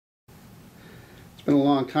It's been a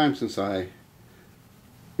long time since I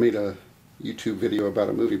made a YouTube video about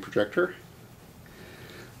a movie projector.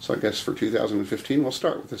 So I guess for 2015 we'll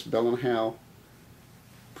start with this Bell & Howell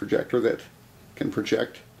projector that can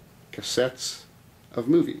project cassettes of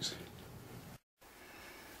movies.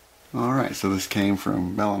 Alright, so this came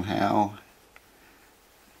from Bell & Howell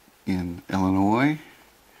in Illinois.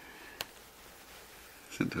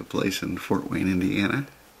 Sent to a place in Fort Wayne, Indiana.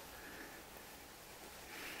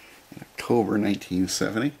 In October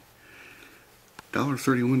 1970.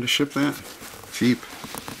 $1.31 to ship that. Cheap.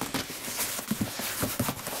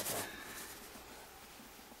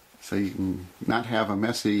 So you can not have a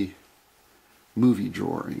messy movie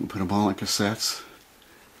drawer. You can put them all in cassettes.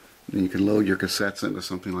 And you can load your cassettes into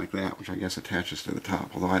something like that, which I guess attaches to the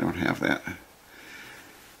top, although I don't have that.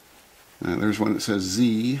 There's one that says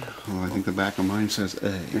Z, although I think the back of mine says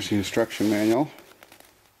A. Here's the instruction manual.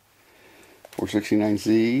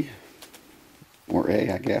 469Z, or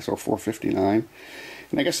A, I guess, or 459.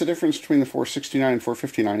 And I guess the difference between the 469 and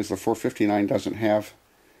 459 is the 459 doesn't have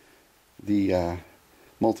the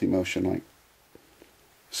multi-motion, like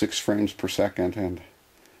 6 frames per second and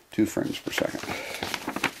 2 frames per second.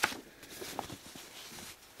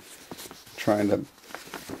 Trying to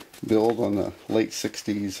build on the late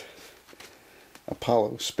 60s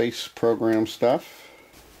Apollo space program stuff.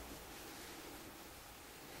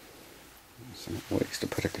 Some ways to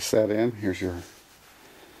put a cassette in. Here's your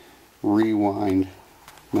rewind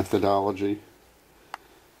methodology.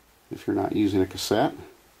 If you're not using a cassette,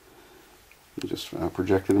 you just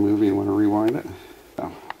projected a movie and want to rewind it.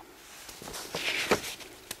 So.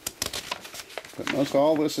 But most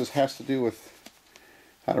all this has to do with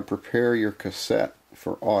how to prepare your cassette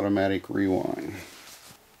for automatic rewind.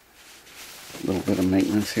 A little bit of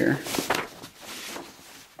maintenance here.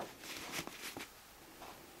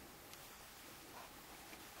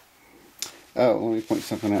 Oh, let me point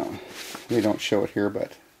something out. They don't show it here,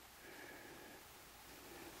 but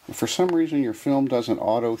if for some reason your film doesn't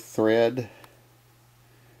auto-thread,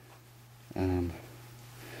 and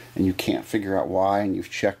you can't figure out why, and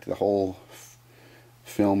you've checked the whole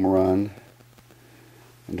film run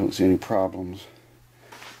and don't see any problems,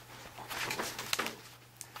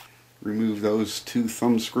 remove those 2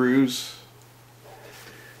 thumb screws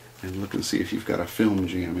and look and see if you've got a film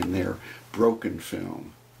jam in there. Broken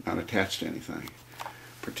film, not attached to anything,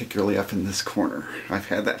 particularly up in this corner. I've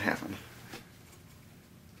had that happen.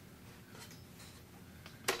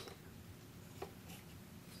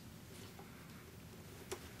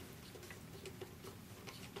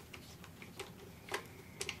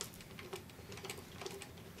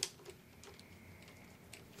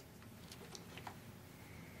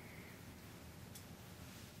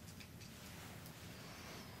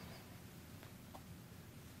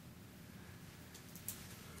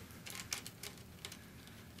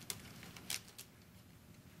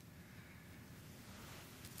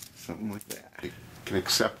 Something like that. You can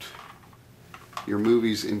accept your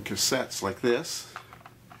movies in cassettes like this,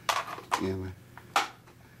 in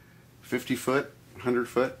 50-foot,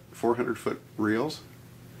 100-foot, 400-foot reels.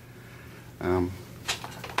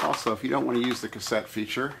 Also, if you don't want to use the cassette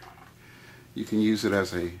feature, you can use it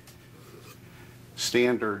as a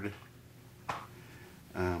standard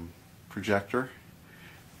projector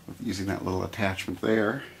using that little attachment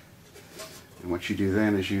there. And what you do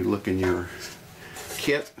then is you look in your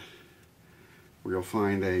kit where you'll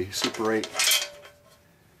find a Super 8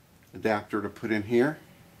 adapter to put in here,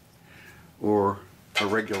 or a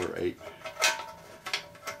regular 8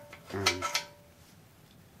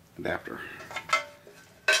 adapter.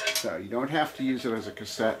 So you don't have to use it as a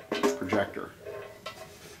cassette projector.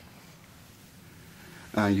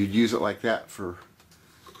 You'd use it like that for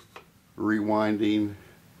rewinding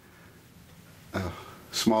a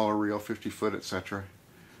smaller reel, 50-foot, etc.,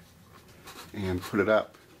 and put it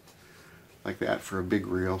up like that for a big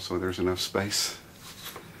reel so there's enough space.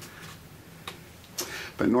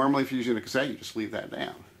 But normally if you're using a cassette, you just leave that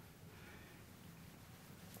down.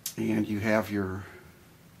 And you have your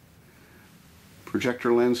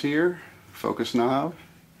projector lens here, focus knob.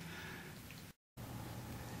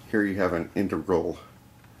 Here you have an integral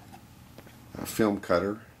film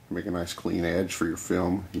cutter to make a nice clean edge for your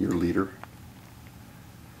film, your leader.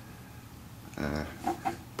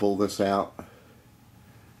 Pull this out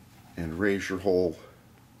and raise your whole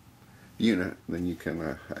unit. Then you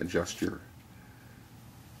can adjust your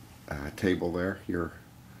table there, your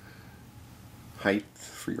height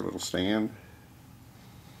for your little stand.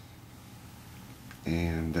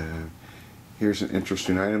 And here's an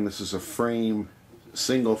interesting item. This is a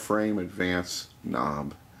single frame advance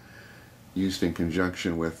knob used in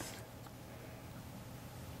conjunction with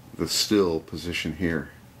the still position here.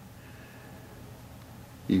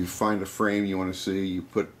 You find a frame you want to see, you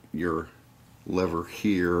put your lever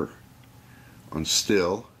here on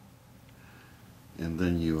still, and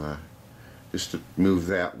then you just to move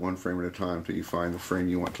that one frame at a time until you find the frame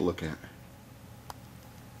you want to look at.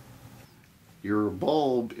 Your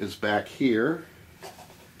bulb is back here,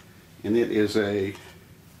 and it is a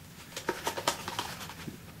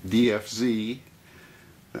DFZ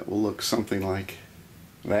that will look something like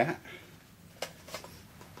that.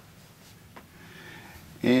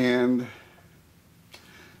 And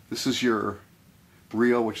this is your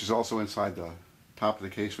reel, which is also inside the top of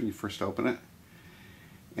the case when you first open it.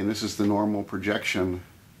 And this is the normal projection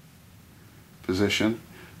position.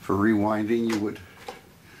 For rewinding, you would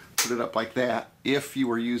put it up like that if you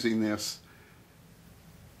were using this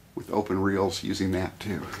with open reels, using that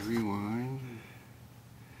too. Rewind.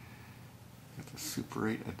 Got the Super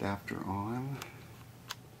 8 adapter on.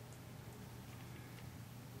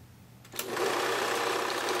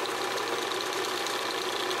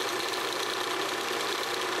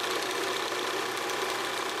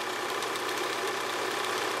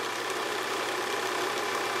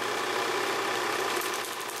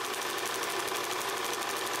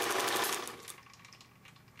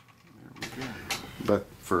 But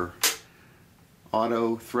for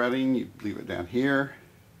auto threading, you leave it down here.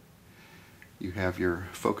 You have your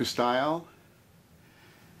focus dial,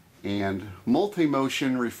 and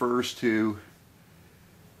multi-motion refers to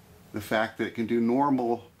the fact that it can do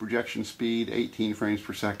normal projection speed, 18 frames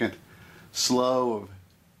per second, slow of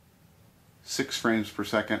 6 frames per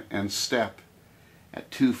second, and step at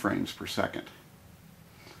 2 frames per second.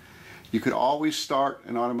 You could always start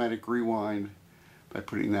an automatic rewind by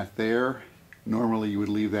putting that there. Normally you would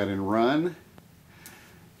leave that in run.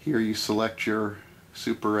 Here you select your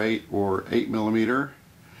Super 8 or 8mm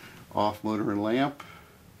off motor and lamp.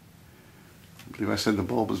 I believe I said the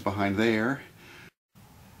bulb is behind there.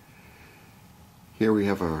 Here we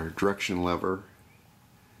have our direction lever.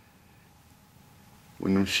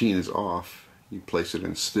 When the machine is off, you place it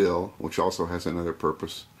in still, which also has another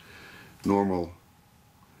purpose. Normal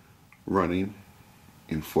running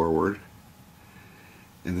in forward.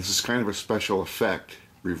 And this is kind of a special effect,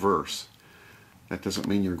 reverse. That doesn't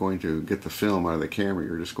mean you're going to get the film out of the camera,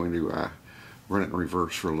 you're just going to run it in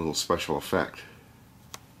reverse for a little special effect.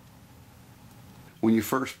 When you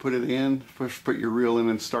first put it in, first put your reel in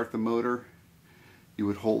and start the motor, you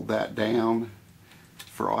would hold that down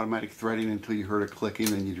for automatic threading until you heard a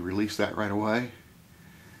clicking, then you'd release that right away.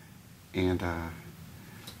 And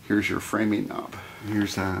here's your framing knob.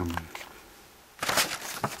 Here's some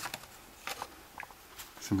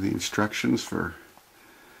of the instructions for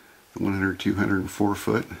the 100, 200, and 4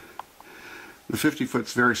 foot. The 50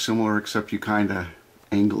 foot's very similar, except you kind of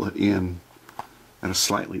angle it in at a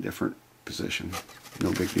slightly different position.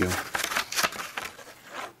 No big deal.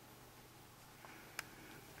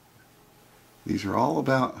 These are all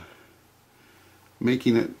about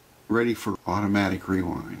making it ready for automatic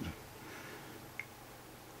rewind.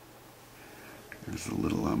 There's a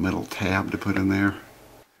little metal tab to put in there.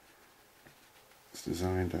 It's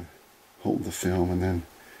designed to hold the film and then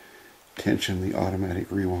tension the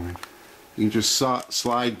automatic rewind. You can just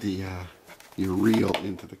slide the your reel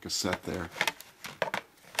into the cassette there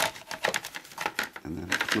and then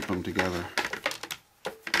flip them together.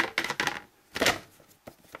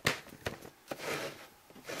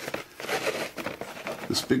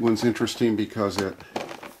 This big one's interesting because it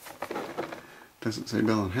doesn't say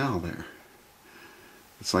Bell & Howell there.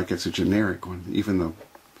 It's like it's a generic one. Even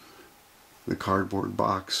the cardboard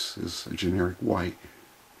box is a generic white.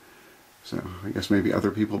 So I guess maybe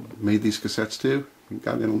other people made these cassettes too and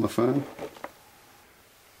got in on the fun.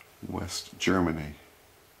 West Germany.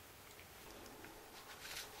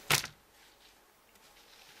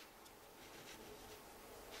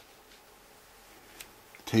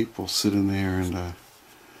 Tape will sit in there, and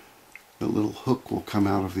the little hook will come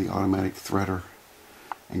out of the automatic threader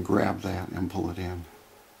and grab that and pull it in.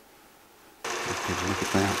 Let's take a look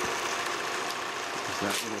at that. There's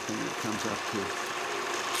that little thing that comes up to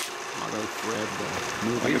auto thread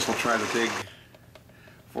move. I guess we'll try the big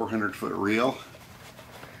 400-foot reel.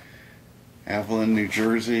 Avalon, New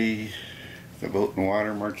Jersey, the Boat and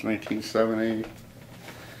Water, March 1970.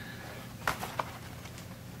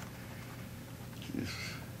 This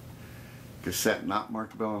cassette not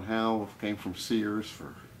marked Bell & Howell, came from Sears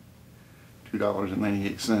for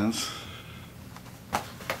 $2.98.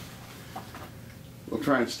 We'll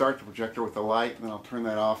try and start the projector with the light, and then I'll turn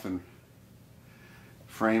that off and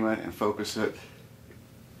frame it and focus it,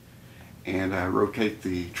 and rotate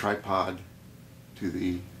the tripod to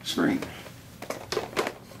the screen.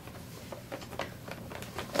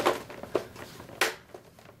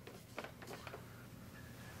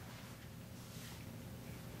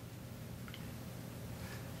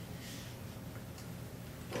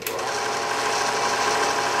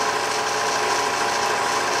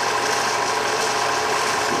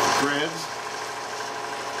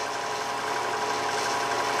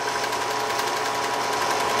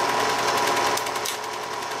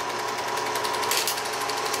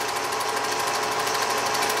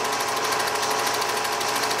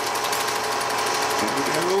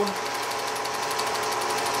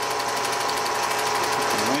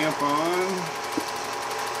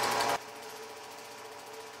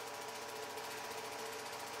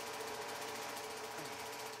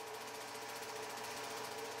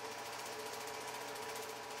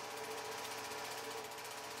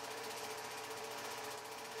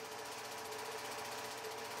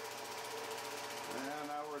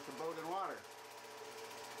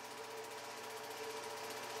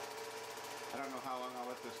 don't know how long I'll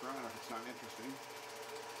let this run if it's not interesting.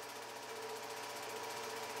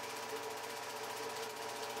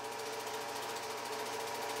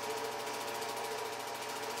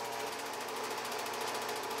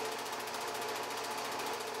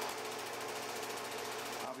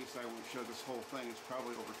 Obviously I won't show this whole thing, it's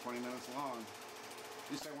probably over 20 minutes long.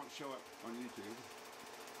 At least I won't show it on YouTube.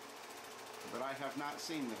 But I have not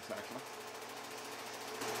seen this actually.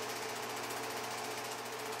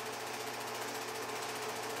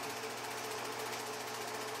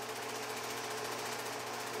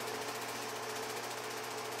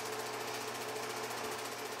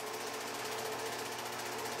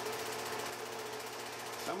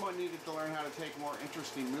 Someone needed to learn how to take more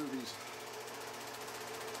interesting movies.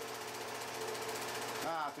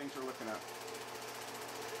 Ah, things are looking up.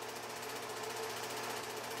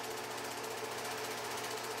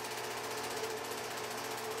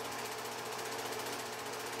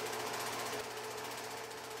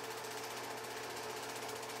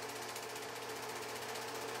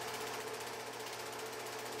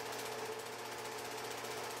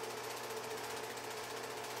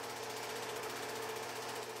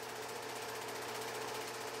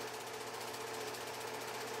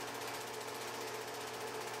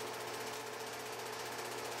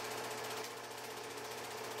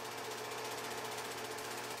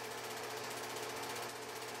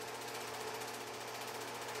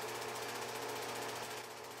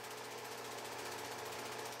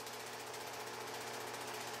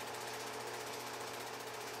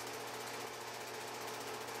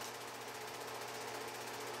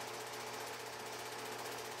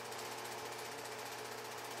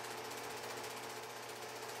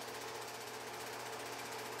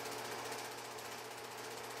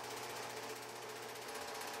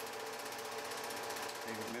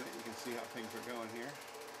 Wait a minute, you can see how things are going here.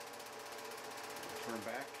 Turn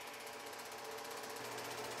back.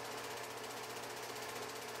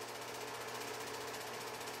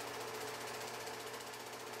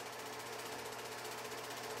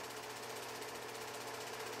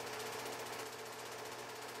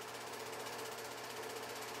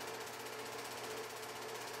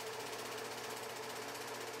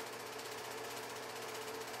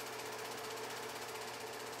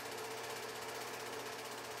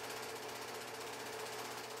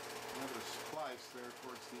 Another splice there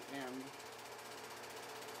towards the end.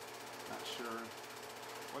 Not sure.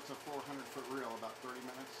 What's a 400-foot reel? About 30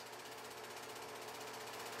 minutes?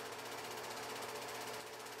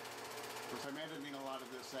 Of course, I'm editing a lot of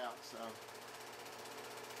this out, so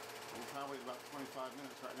we're probably about 25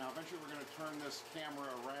 minutes right now. Eventually we're going to turn this camera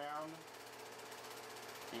around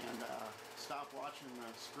and stop watching the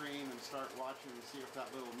screen and start watching and see if that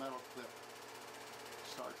little metal clip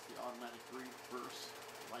starts the automatic reverse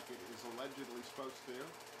like it is allegedly supposed to.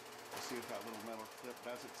 Let's see if that little metal clip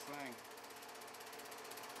does its thing.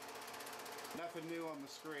 Nothing new on the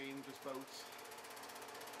screen, just boats.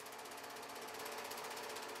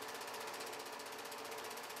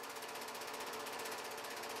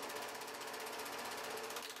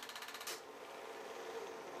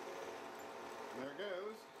 There it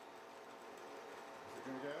goes. Is it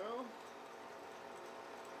gonna go?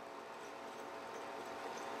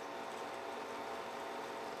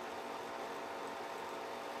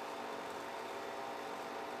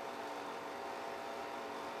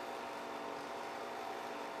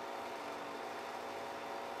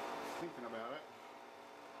 Thinking about it.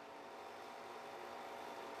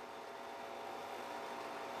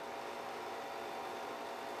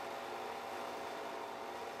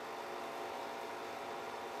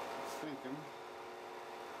 It's thinking.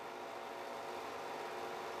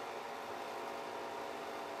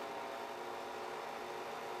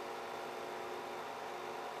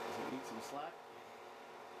 Does it need some slack?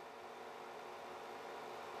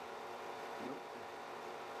 Nope.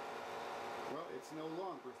 Well, it's no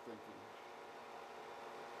longer thinking.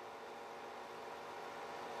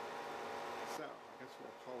 So, I guess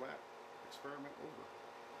we'll call that experiment over.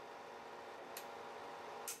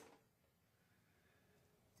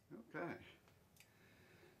 Okay.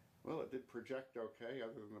 Well, it did project okay,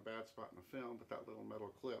 other than the bad spot in the film, but that little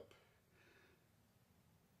metal clip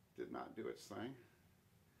did not do its thing.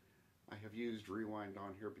 I have used rewind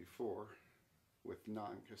on here before with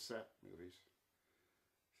non-cassette movies.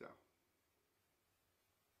 So.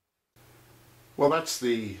 Well, that's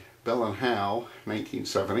the Bell & Howell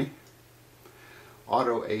 1970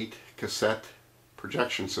 Auto 8 cassette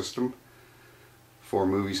projection system for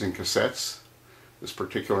movies and cassettes. This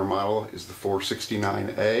particular model is the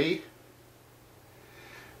 469A. I'm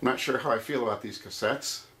not sure how I feel about these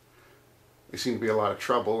cassettes. They seem to be a lot of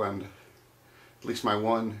trouble, and At least my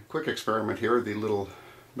one quick experiment here, the little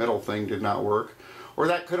metal thing did not work. Or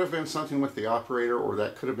that could have been something with the operator, or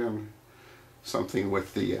that could have been something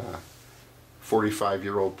with the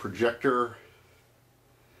 45-year-old projector.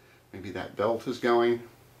 Maybe that belt is going.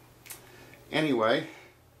 Anyway,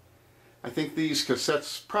 I think these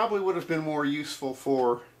cassettes probably would have been more useful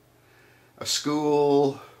for a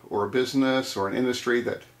school or a business or an industry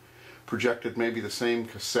that projected maybe the same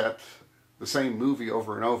cassette, the same movie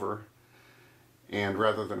over and over, and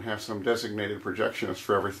rather than have some designated projectionist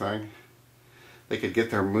for everything, they could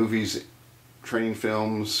get their movies, training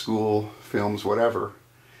films, school films, whatever,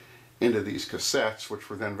 into these cassettes, which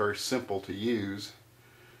were then very simple to use.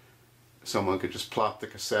 Someone could just plop the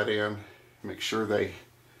cassette in, make sure they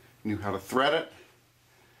knew how to thread it,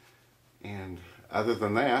 and other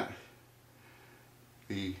than that,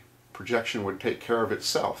 the projection would take care of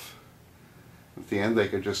itself. At the end, they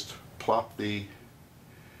could just plop the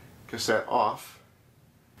cassette off.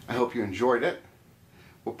 I hope you enjoyed it.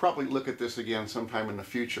 We'll probably look at this again sometime in the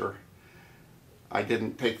future. I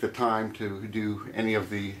didn't take the time to do any of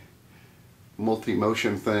the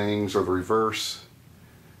multi-motion things or the reverse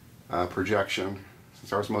projection,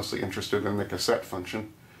 since I was mostly interested in the cassette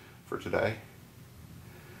function for today.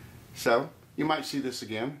 So, you might see this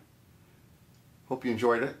again. Hope you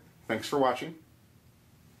enjoyed it. Thanks for watching.